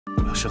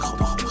能生好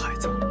多好的孩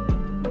子。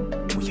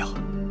不要。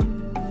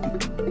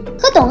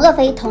和董鄂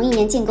妃同一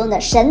年进宫的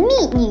神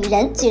秘女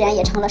人，居然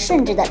也成了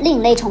顺治的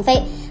另类宠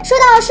妃。说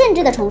到顺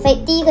治的宠妃，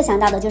第一个想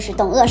到的就是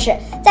董鄂氏。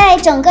在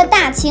整个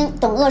大清，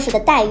董鄂氏的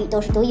待遇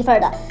都是独一份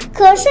的。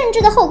可顺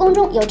治的后宫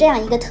中有这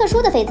样一个特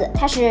殊的妃子，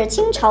她是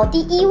清朝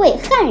第一位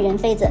汉人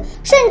妃子，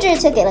顺治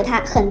却给了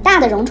她很大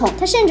的荣宠，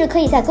她甚至可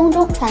以在宫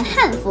中穿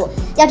汉服。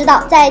要知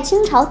道，在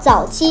清朝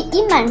早期，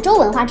以满洲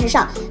文化至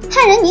上，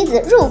汉人女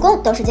子入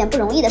宫都是件不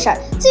容易的事儿，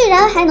居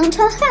然还能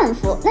穿汉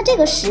服，那这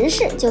个石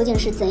氏究竟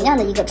是怎样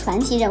的一个传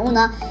奇人物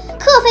呢？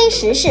恪妃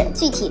石氏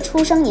具体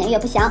出生年月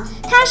不详，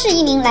她是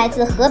一名来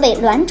自河北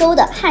滦州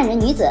的汉人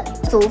女子，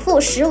祖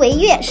父石维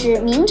岳是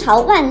明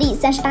朝万历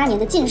38年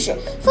的进士，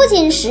父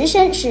亲石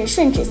申是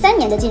顺治3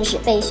年的进士，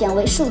被选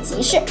为庶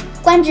吉士，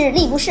官至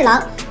吏部侍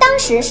郎。当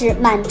时是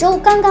满洲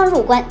刚刚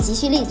入关，急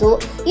需立足，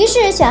于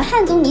是选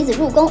汉族女子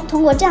入宫，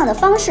通过这样的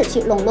方式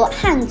去笼络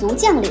汉族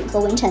将领和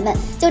文臣们。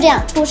就这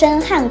样，出身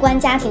汉官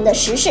家庭的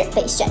石氏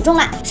被选中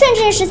了。顺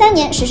治13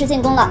年，石氏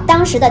进宫了，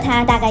当时的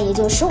她大概也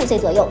就15岁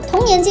左右。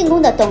同年进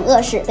宫的董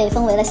鄂氏被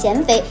封为了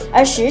贤妃，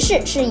而石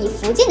氏是以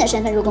福晋的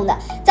身份入宫的。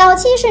早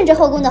期顺治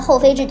后宫的后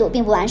妃制度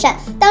并不完善，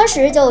当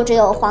时就只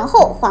有皇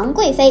后、皇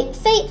贵妃、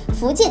妃、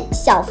福晋、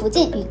小福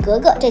晋与格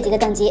格这几个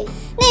等级。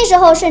那时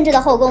候顺治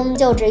的后宫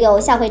就只有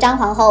孝惠章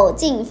皇后、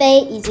静妃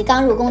以及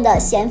刚入宫的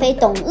贤妃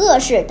董鄂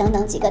氏等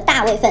等几个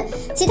大位分，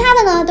其他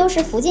的呢都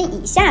是福晋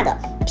以下的。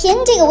嫔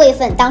这个位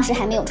分当时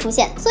还没有出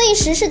现，所以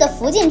石氏的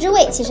福晋之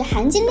位其实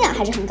含金量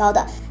还是很高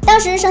的。当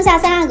时生下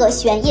32个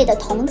玄烨的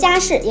佟家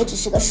氏也只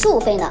是个庶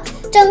妃呢，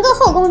整个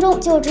后宫中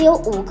就只有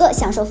5个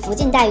享受福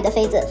晋待遇的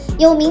妃子，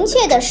有明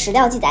确的史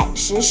料记载，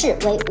石氏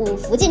为5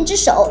福晋之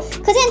首，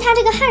可见她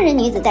这个汉人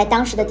女子在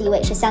当时的地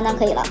位是相当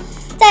可以了。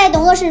在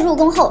董鄂氏入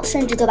宫后，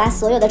顺治就把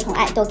所有的宠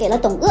爱都给了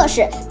董鄂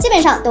氏，基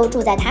本上都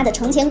住在她的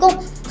承乾宫，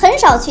很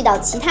少去到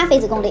其他妃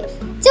子宫里，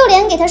就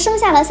连给她生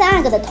下了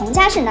32个的佟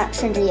家氏那儿，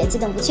顺治也基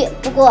本不去。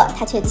不过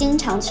他却经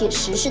常去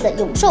石氏的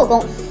永寿宫。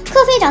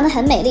恪妃长得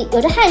很美丽，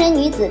有着汉人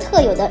女子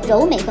特有的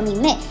柔美和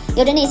明媚，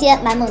有着那些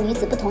满蒙女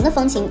子不同的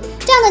风情。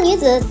这样的女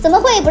子怎么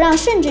会不让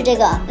顺治这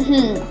个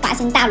花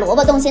心大萝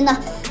卜动心呢？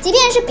即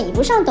便是比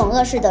不上董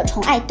鄂氏的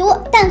宠爱多，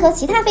但和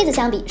其他妃子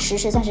相比，石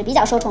氏算是比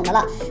较受宠的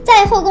了。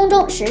在后宫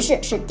中，石氏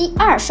是第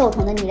2受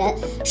宠的女人，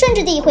顺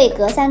治帝会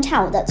隔3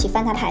差5的去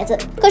翻她牌子。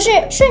可是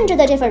顺治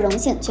的这份荣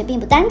幸却并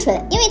不单纯，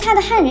因为他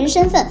的汉人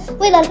身份，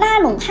为了拉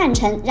拢汉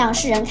臣，让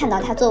世人看到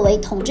他作为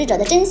统治者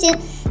的真心，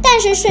但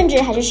是顺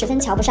治还是十分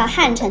瞧不上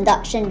汉臣的，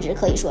甚至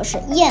可以说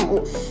是厌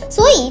恶。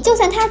所以就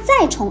算他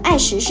再宠爱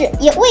石氏，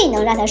也未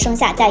能让他生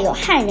下带有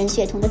汉人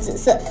血统的子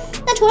嗣。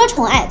那除了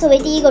宠爱，作为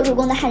第一个入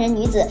宫的汉人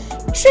女子，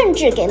顺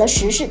治给了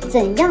石氏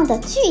怎样的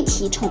具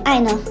体宠爱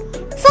呢？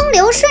风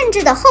流顺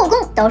治的后宫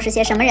都是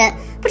些什么人？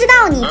不知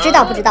道你知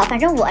道不知道？反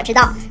正我知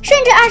道，顺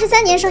治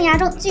23年生涯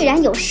中居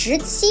然有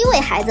17位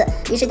孩子，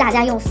于是大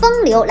家用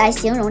风流来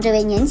形容这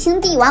位年轻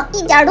帝王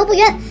一点都不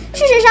冤。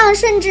事实上，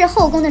顺治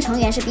后宫的成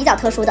员是比较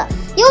特殊的，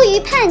由于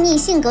叛逆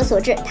性格所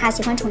致，他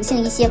喜欢宠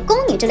幸一些宫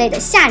女之类的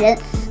下人。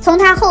从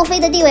他后妃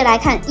的地位来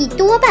看，一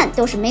多半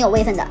都是没有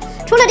位分的。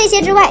除了这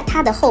些之外，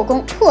他的后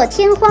宫破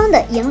天荒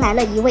地迎来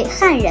了一位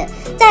汉人。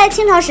在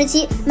清朝时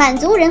期，满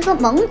族人和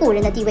蒙古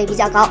人的地位比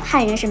较高，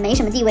汉人是没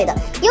什么地位的。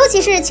尤其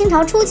是清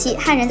朝初期，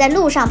汉人在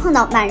路上碰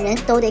到满人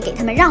都得给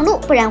他们让路，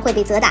不然会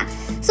被责打。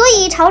所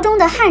以朝中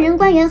的汉人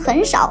官员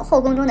很少，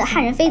后宫中的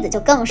汉人妃子就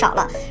更少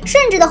了。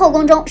顺治的后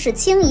宫中是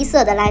清一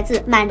色的来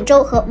自满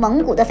洲和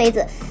蒙古的妃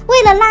子。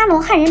为了拉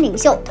拢汉人领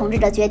袖，统治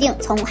者决定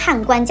从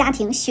汉官家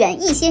庭选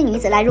一些女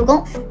子来入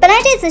宫。本来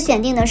这次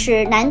选定的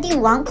是南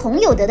定王孔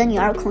有德的女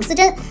儿孔思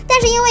珍，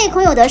但是因为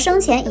孔有德生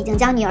前已经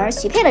将女儿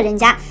许配了人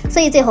家，所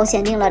以最后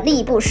选定了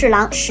吏部侍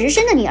郎石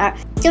申的女儿。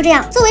就这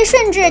样，作为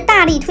顺治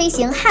大力推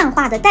行汉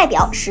化的代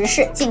表，石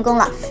氏进宫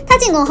了。她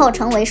进宫后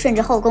成为顺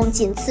治后宫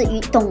仅次于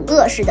董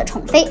鄂氏的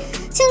宠妃。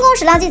清宫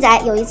史料记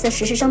载，有一次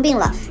石氏生病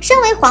了，身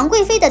为皇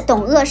贵妃的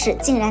董鄂氏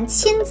竟然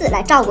亲自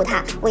来照顾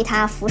她，为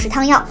她服食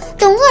汤药。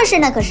董鄂氏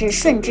呢可是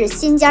顺治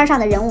心尖上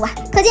的人物啊，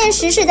可见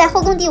石氏在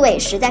后宫地位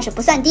实在是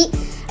不算低，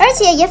而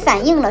且也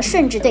反映了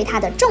顺治对她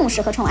的重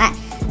视和宠爱。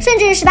顺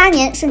治18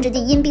年，顺治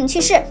帝因病去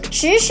世，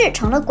石氏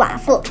成了寡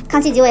妇。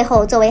康熙即位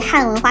后，作为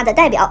汉文化的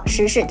代表，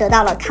石氏得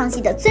到了康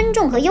熙的尊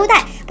重和优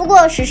待。不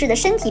过石氏的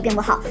身体并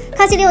不好。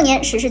康熙6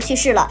年，石氏去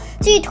世了，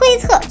据推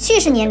测去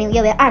世年龄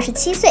约为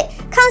27岁。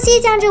康熙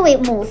将这位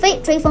母妃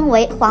追封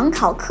为皇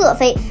考克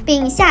妃，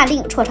并下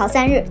令辍朝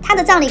3日。她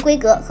的葬礼规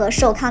格和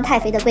寿康太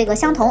妃的规格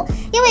相同，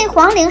因为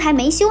皇陵还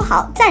没修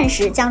好，暂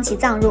时将其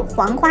葬入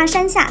黄花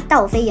山下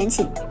盗妃原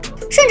寝。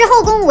顺治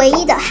后宫唯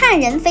一的汉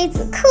人妃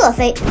子恪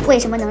妃，为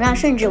什么能让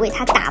顺治为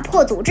她打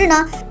破祖制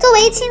呢？作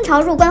为清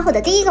朝入关后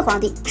的第一个皇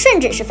帝，顺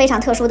治是非常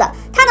特殊的，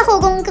他的后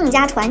宫更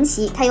加传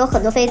奇，他有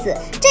很多妃子，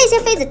这些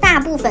妃子大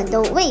部分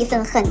都位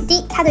分很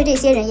低，他对这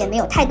些人也没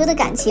有太多的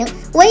感情，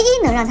唯一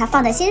能让他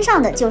放在心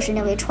上的就是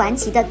那位传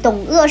奇的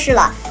董鄂氏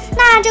了。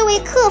那这位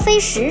恪妃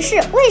石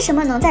氏为什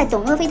么能在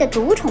董鄂妃的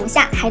独宠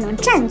下还能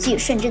占据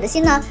顺治的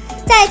心呢？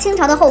在在清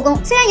朝的后宫，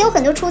虽然有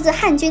很多出自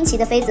汉军旗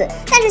的妃子，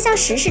但是像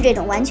石氏这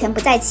种完全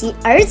不在旗，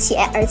而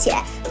且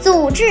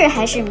祖制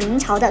还是明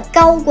朝的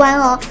高官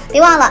哦。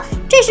别忘了，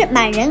这是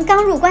满人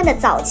刚入关的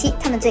早期，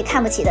他们最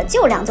看不起的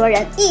就2撮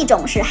人，一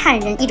种是汉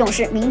人，一种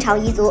是明朝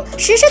彝族。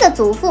石氏的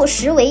祖父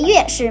石维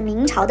岳是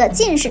明朝的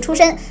进士出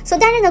身，所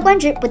担任的官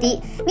职不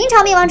低。明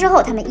朝灭亡之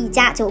后，他们一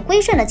家就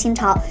归顺了清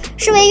朝。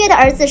石维岳的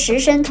儿子石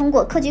申通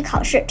过科举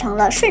考试，成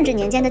了顺治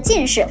年间的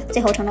进士，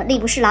最后成了吏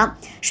部侍郎。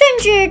顺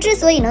治之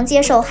所以能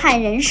接受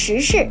汉人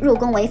石氏入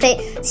宫为妃，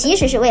其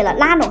实是为了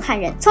拉拢汉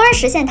人，从而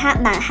实现他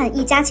满汉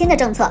一家亲的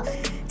政策。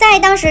在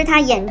当时，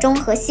他眼中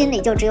和心里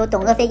就只有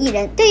董鄂妃一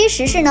人。对于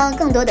石氏呢，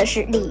更多的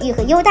是礼遇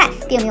和优待，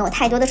并没有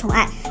太多的宠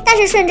爱。但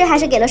是顺治还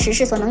是给了石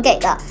氏所能给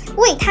的，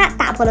为他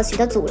打破了许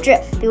多祖制，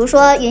比如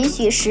说允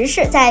许石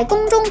氏在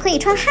宫中可以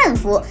穿汉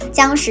服，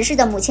将石氏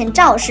的母亲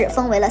赵氏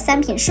封为了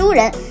3品书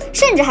人，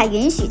甚至还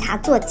允许他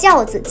坐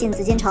轿子进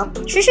紫禁城。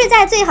石氏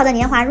在最好的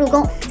年华入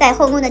宫，在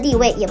后宫的地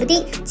位也不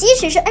低，即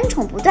使是恩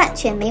宠不断，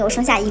却没有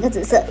生下一个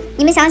子嗣。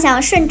你们想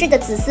想，顺治的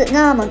子嗣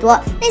那么多，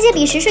那些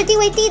比石氏地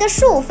位低的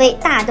庶妃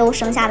大都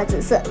生下了子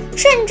嗣。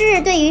顺治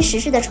对于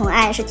石氏的宠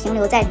爱是停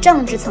留在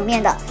政治层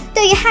面的，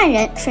对于汉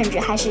人，顺治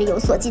还是有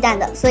所忌惮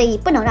的，所以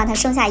不能让他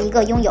生下一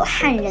个拥有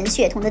汉人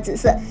血统的子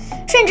嗣。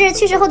顺治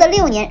去世后的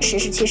6年，石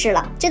氏去世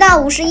了，直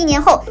到51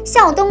年后，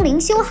孝东陵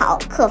修好，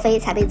克妃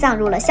才被葬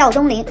入了孝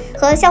东陵，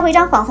和孝惠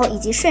章皇后以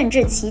及顺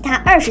治其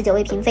他29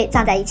位嫔妃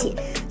葬在一起。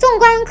纵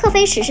观克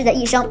妃石氏的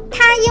一生，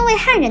她因为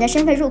汉人的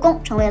身份入宫，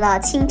成为了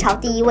清朝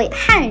第1位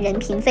汉人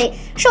嫔妃，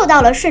受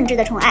到了顺治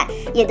的宠爱，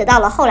也得到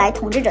了后来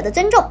统治者的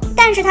尊重。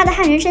但是她的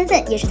汉人身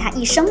份也是她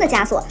一生的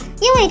枷锁，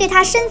因为对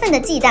她身份的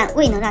忌惮，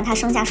未能让她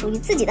生下属于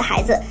自己的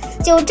孩子，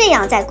就这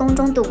样在宫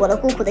中度过了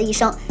孤苦的一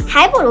生，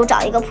还不如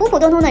找一个普普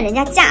通通的人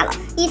家嫁了。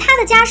以她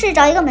的家世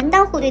找一个门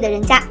当户对的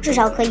人家，至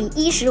少可以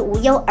衣食无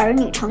忧，儿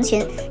女成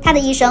群。她的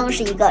一生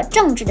是一个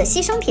政治的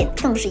牺牲品，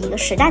更是一个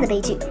时代的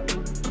悲剧。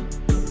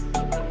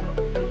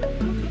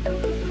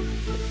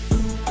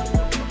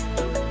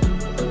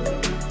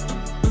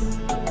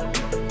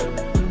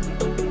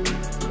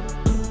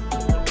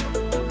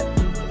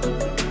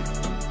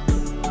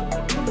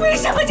为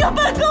什么就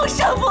本宫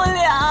生不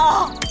了？